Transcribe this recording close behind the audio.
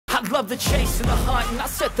I love the chase and the hunt, and I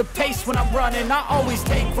set the pace when I'm running. I always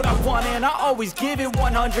take what I want and I always give it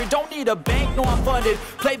 100. Don't need a bank, no I'm funded.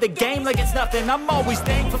 Play the game like it's nothing. I'm always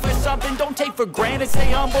thankful for something. Don't take for granted,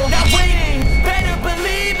 stay humble. Now winning, better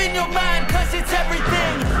believe in your mind, cause it's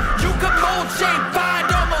everything. You can mold, shape,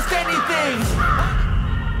 find almost anything.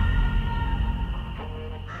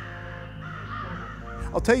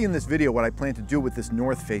 I'll tell you in this video what I plan to do with this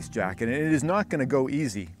North Face jacket, and it is not going to go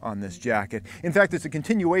easy on this jacket. In fact, it's a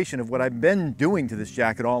continuation of what I've been doing to this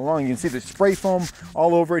jacket all along. You can see the spray foam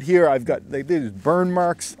all over it here. I've got there's burn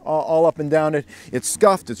marks all up and down it. It's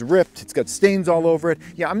scuffed, it's ripped, it's got stains all over it.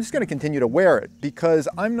 Yeah, I'm just going to continue to wear it because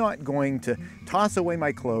I'm not going to toss away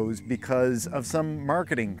my clothes because of some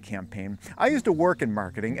marketing campaign. I used to work in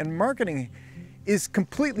marketing, and marketing is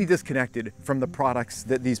completely disconnected from the products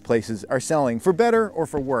that these places are selling, for better or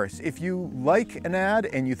for worse. If you like an ad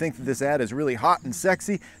and you think that this ad is really hot and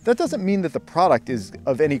sexy, that doesn't mean that the product is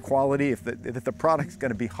of any quality, that the product's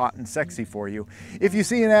gonna be hot and sexy for you. If you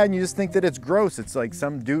see an ad and you just think that it's gross, it's like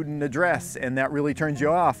some dude in a dress, and that really turns you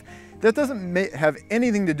off, that doesn't have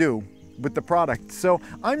anything to do with the product. So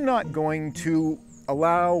I'm not going to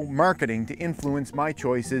allow marketing to influence my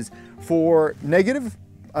choices for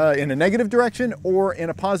in a negative direction or in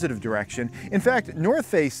a positive direction. In fact, North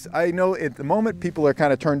Face, I know at the moment people are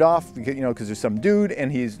kind of turned off, because there's some dude and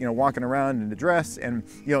he's, walking around in a dress, and,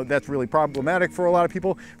 that's really problematic for a lot of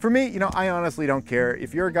people. For me, I honestly don't care.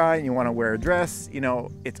 If you're a guy and you want to wear a dress,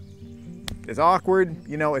 it's awkward,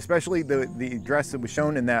 especially the dress that was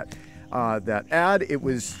shown in that ad. It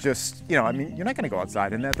was just, you're not going to go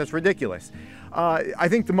outside in that. That's ridiculous. I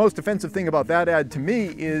think the most offensive thing about that ad to me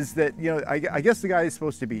is that, I guess the guy is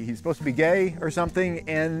supposed to be gay or something,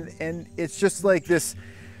 and it's just like this,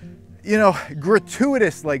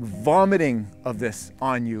 gratuitous like vomiting of this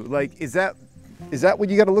on you. Like, is that what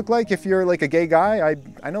you got to look like if you're like a gay guy?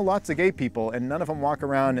 I know lots of gay people, and none of them walk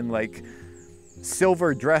around in like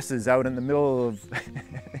silver dresses out in the middle of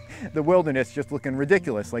the wilderness just looking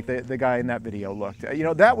ridiculous like the guy in that video looked.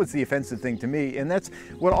 That was the offensive thing to me, and that's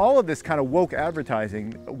what all of this kind of woke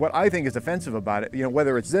advertising, what I think is offensive about it,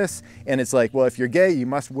 whether it's this and it's like, well, if you're gay, you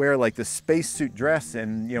must wear like this spacesuit dress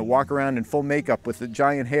and, walk around in full makeup with the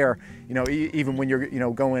giant hair, even when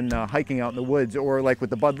you're, going hiking out in the woods, or like with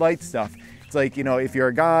the Bud Light stuff. It's like, if you're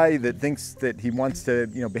a guy that thinks that he wants to,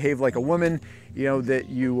 behave like a woman, that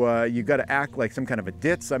you got to act like some kind of a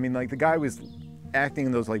ditz. I mean, like the guy was acting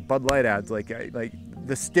in those like Bud Light ads, like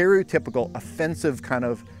the stereotypical offensive kind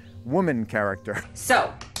of woman character.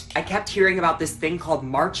 So, I kept hearing about this thing called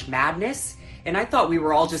March Madness, and I thought we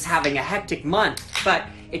were all just having a hectic month, but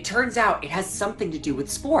it turns out it has something to do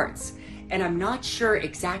with sports. And I'm not sure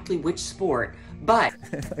exactly which sport, but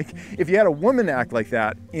like, if you had a woman act like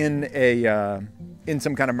that in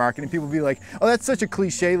some kind of marketing, people would be like, oh, that's such a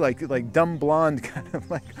cliche, like dumb blonde kind of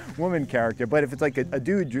like woman character. But if it's like a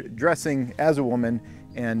dude dressing as a woman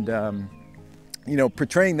and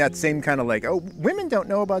portraying that same kind of like, oh, women don't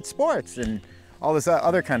know about sports and all this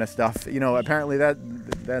other kind of stuff, apparently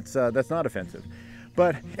that's not offensive.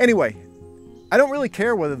 But anyway, I don't really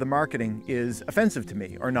care whether the marketing is offensive to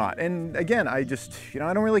me or not. And again, I just,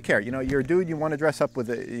 I don't really care. You're a dude, you want to dress up with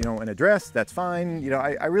in a dress, that's fine.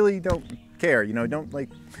 I really don't care. Don't like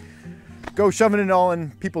go shoving it all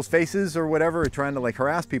in people's faces or whatever, or trying to like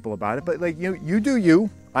harass people about it. But like, you do you,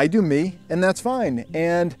 I do me, and that's fine.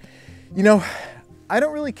 And, I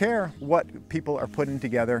don't really care what people are putting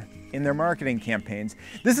together in their marketing campaigns.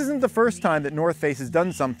 This isn't the first time that North Face has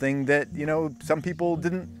done something that, some people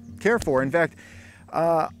didn't care for. In fact,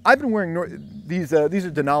 I've been wearing these are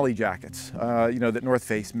Denali jackets, that North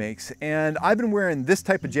Face makes, and I've been wearing this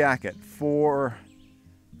type of jacket for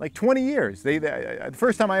like 20 years. The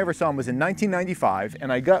first time I ever saw them was in 1995,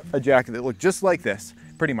 and I got a jacket that looked just like this,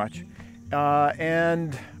 pretty much,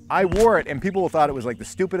 and I wore it, and people thought it was like the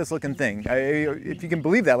stupidest looking thing. If you can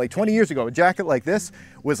believe that, like 20 years ago, a jacket like this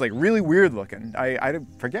was like really weird looking. I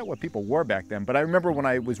forget what people wore back then, but I remember when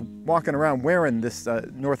I was walking around wearing this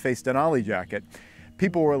North Face Denali jacket,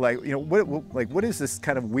 people were like, what is this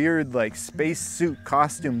kind of weird like space suit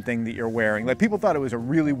costume thing that you're wearing? Like, people thought it was a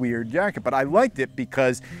really weird jacket, but I liked it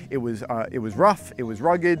because it was rough, it was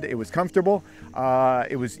rugged, it was comfortable,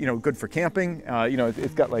 it was good for camping.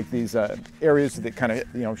 It's got like these areas that kind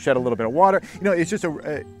of shed a little bit of water. It's just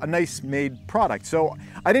a nice made product. So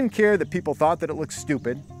I didn't care that people thought that it looked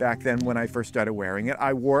stupid back then when I first started wearing it.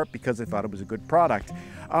 I wore it because I thought it was a good product.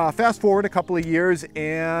 Fast forward a couple of years,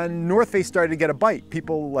 and North Face started to get a bite.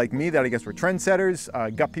 People like me that I guess were trendsetters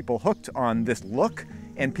got people hooked on this look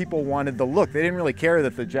and people wanted the look. They didn't really care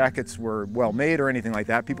that the jackets were well made or anything like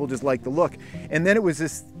that. People just liked the look. And then it was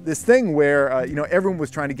this thing where you know, everyone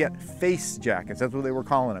was trying to get face jackets. That's what they were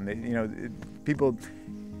calling them. They, you know, people,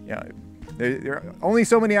 you know, there are only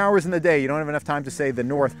so many hours in the day. You don't have enough time to say the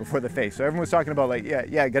north before the face. So everyone was talking about like,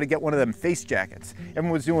 yeah, got to get one of them face jackets.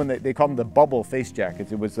 Everyone was doing, they called them the bubble face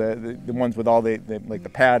jackets. It was the ones with all the like the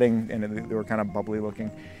padding, and they were kind of bubbly looking.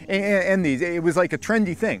 And these, it was like a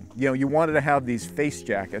trendy thing. You know, you wanted to have these face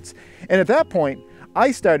jackets. And at that point,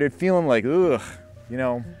 I started feeling like, ugh, you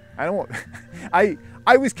know, I don't want,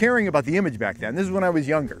 I was caring about the image back then. This is when I was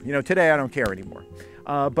younger. You know, today I don't care anymore.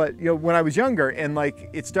 But you know, when I was younger and like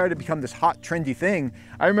it started to become this hot trendy thing,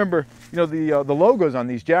 I remember, you know, the logos on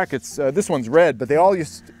these jackets. This one's red, but they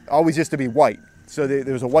always used to be white. So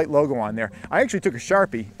there was a white logo on there. I actually took a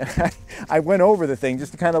Sharpie and I went over the thing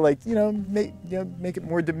just to kind of like, you know, make it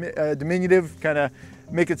more diminutive, kind of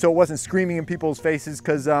make it so it wasn't screaming in people's faces,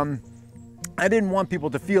 because I didn't want people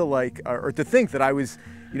to feel like or to think that I was,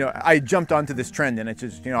 you know, I jumped onto this trend and it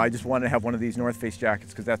just, you know, I just wanted to have one of these North Face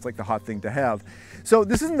jackets because that's like the hot thing to have. So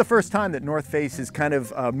this isn't the first time that North Face has kind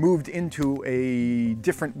of moved into a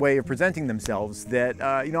different way of presenting themselves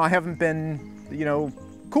that, you know, I haven't been, you know,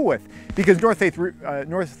 cool with, because North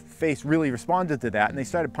Face really responded to that, and they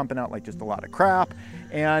started pumping out like just a lot of crap.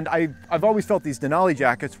 And I've always felt these Denali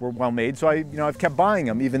jackets were well made, so I've kept buying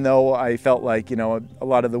them, even though I felt like, you know, a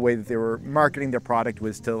lot of the way that they were marketing their product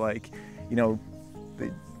was to like, you know,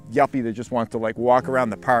 the yuppie that just wants to like walk around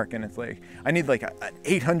the park, and it's like, I need like an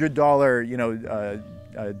 $800, you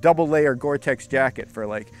know, double layer Gore-Tex jacket for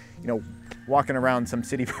like, you know, walking around some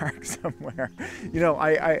city park somewhere. You know,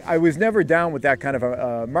 I was never down with that kind of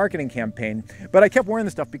a marketing campaign, but I kept wearing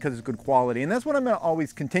the stuff because it's good quality, and that's what I'm gonna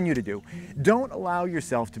always continue to do. Don't allow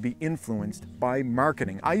yourself to be influenced by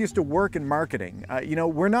marketing. I used to work in marketing. You know,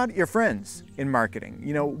 we're not your friends in marketing.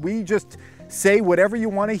 You know, we just say whatever you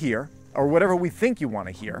want to hear, or whatever we think you want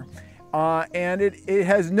to hear, and it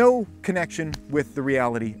has no connection with the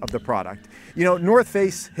reality of the product. You know, North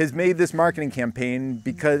Face has made this marketing campaign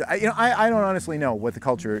because I don't honestly know what the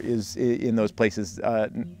culture is in those places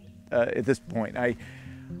at this point.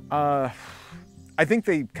 I think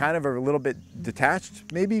they kind of are a little bit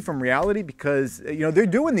detached maybe from reality, because, you know, they're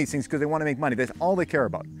doing these things because they want to make money. That's all they care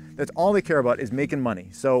about. That's all they care about is making money.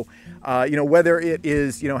 So, you know, whether it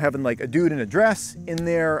is, you know, having like a dude in a dress in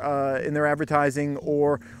their advertising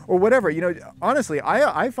or whatever, you know, honestly,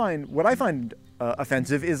 I find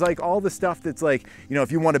offensive is like all the stuff that's like, you know,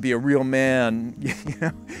 if you want to be a real man, you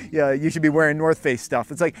know, yeah, you should be wearing North Face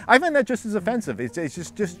stuff. It's like, I find that just as offensive. It's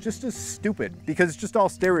just as stupid, because it's just all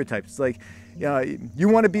stereotypes. It's like, you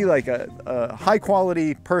want to be like a high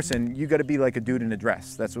quality person, you got to be like a dude in a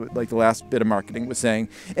dress. That's what like the last bit of marketing was saying.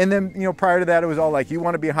 And then, you know, prior to that, it was all like, you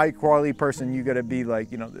want to be a high quality person, you got to be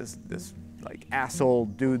like, you know, this like asshole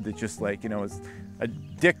dude that just like, you know, is a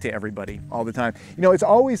dick to everybody all the time. You know, it's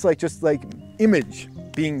always like just like image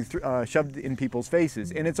being shoved in people's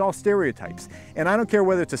faces, and it's all stereotypes. And I don't care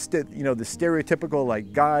whether it's you know, the stereotypical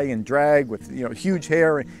like guy in drag with, you know, huge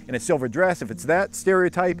hair and a silver dress, if it's that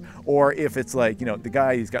stereotype, or if it's like, you know, the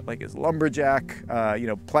guy who's got like his lumberjack, you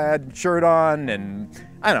know, plaid shirt on, and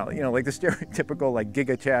I don't know, you know, like the stereotypical like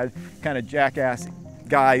Giga Chad kind of jackass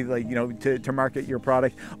guy, like, you know, to market your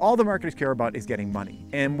product. All the marketers care about is getting money,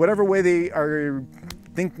 and whatever way they are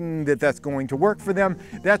thinking that that's going to work for them,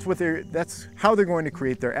 that's how they're going to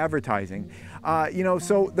create their advertising. You know,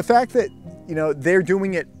 so the fact that, you know, they're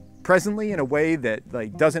doing it presently in a way that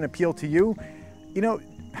like doesn't appeal to you, you know,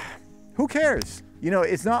 who cares? You know,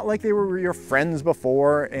 it's not like they were your friends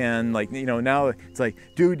before, and like, you know, now it's like,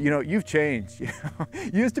 dude, you know, you've changed. You know,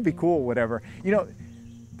 you used to be cool, whatever. You know,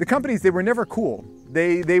 the companies, they were never cool.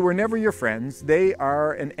 They were never your friends. They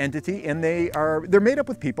are an entity, and they're made up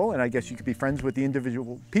with people, and I guess you could be friends with the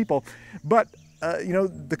individual people, but you know,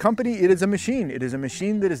 the company, it is a machine. It is a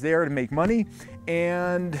machine that is there to make money,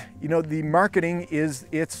 and you know, the marketing is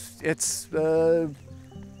its you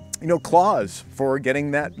know, clause for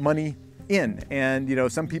getting that money in. And you know,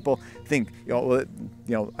 some people think, you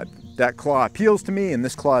know, that claw appeals to me and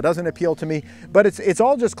this claw doesn't appeal to me, but it's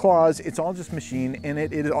all just claws, it's all just machine, and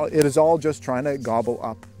it is all just trying to gobble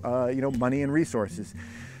up you know, money and resources.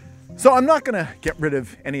 So I'm not gonna get rid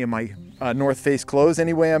of any of my North Face clothes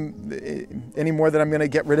any more than I'm gonna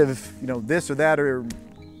get rid of, you know, this or that or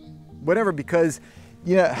whatever, because,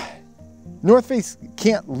 you know, North Face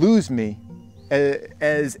can't lose me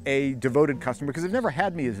as a devoted customer, because they've never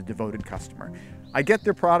had me as a devoted customer. I get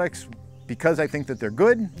their products because I think that they're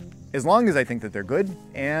good, as long as I think that they're good,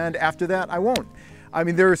 and after that I won't. I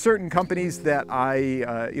mean, there are certain companies that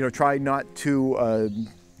I you know, try not to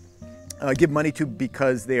give money to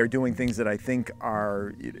because they are doing things that I think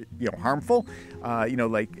are, harmful,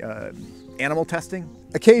 like animal testing.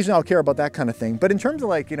 Occasionally I'll care about that kind of thing. But in terms of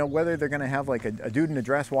whether they're going to have like a dude in a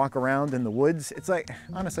dress walk around in the woods, it's like,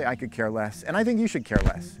 honestly, I could care less. And I think you should care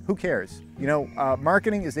less. Who cares?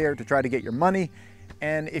 Marketing is there to try to get your money.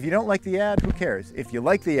 And if you don't like the ad, who cares? If you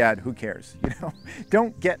like the ad, who cares?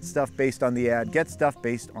 Don't get stuff based on the ad. Get stuff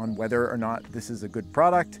based on whether or not this is a good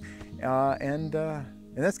product. And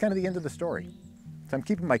that's kind of the end of the story. So I'm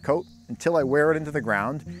keeping my coat until I wear it into the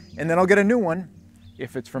ground, and then I'll get a new one.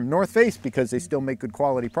 If it's from North Face, because they still make good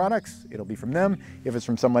quality products, it'll be from them. If it's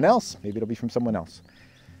from someone else, maybe it'll be from someone else.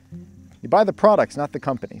 You buy the products, not the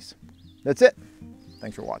companies. That's it.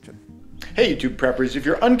 Thanks for watching. Hey YouTube preppers, if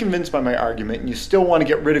you're unconvinced by my argument and you still want to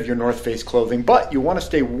get rid of your North Face clothing, but you want to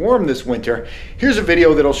stay warm this winter, here's a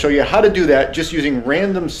video that'll show you how to do that just using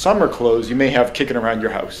random summer clothes you may have kicking around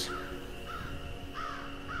your house.